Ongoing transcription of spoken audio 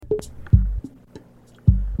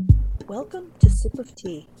Welcome to Sip of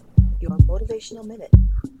Tea, your motivational minute,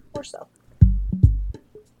 or so.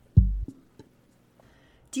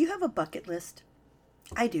 Do you have a bucket list?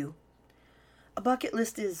 I do. A bucket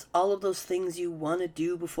list is all of those things you want to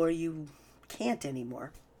do before you can't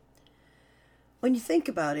anymore. When you think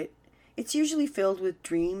about it, it's usually filled with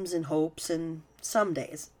dreams and hopes and some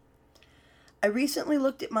days. I recently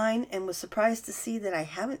looked at mine and was surprised to see that I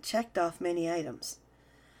haven't checked off many items.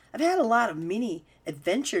 I've had a lot of mini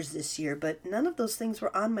adventures this year, but none of those things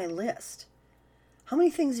were on my list. How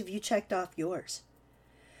many things have you checked off yours?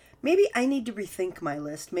 Maybe I need to rethink my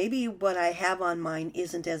list. Maybe what I have on mine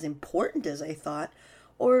isn't as important as I thought,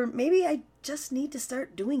 or maybe I just need to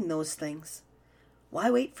start doing those things.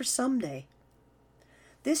 Why wait for someday?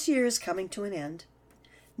 This year is coming to an end.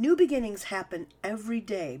 New beginnings happen every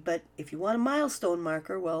day, but if you want a milestone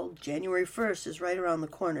marker, well, January 1st is right around the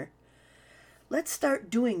corner. Let's start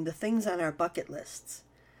doing the things on our bucket lists.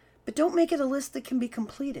 But don't make it a list that can be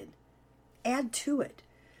completed. Add to it.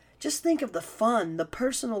 Just think of the fun, the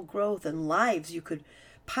personal growth, and lives you could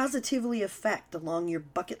positively affect along your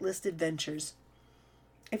bucket list adventures.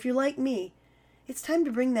 If you're like me, it's time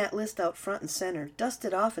to bring that list out front and center, dust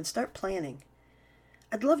it off, and start planning.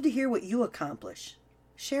 I'd love to hear what you accomplish.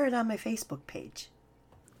 Share it on my Facebook page.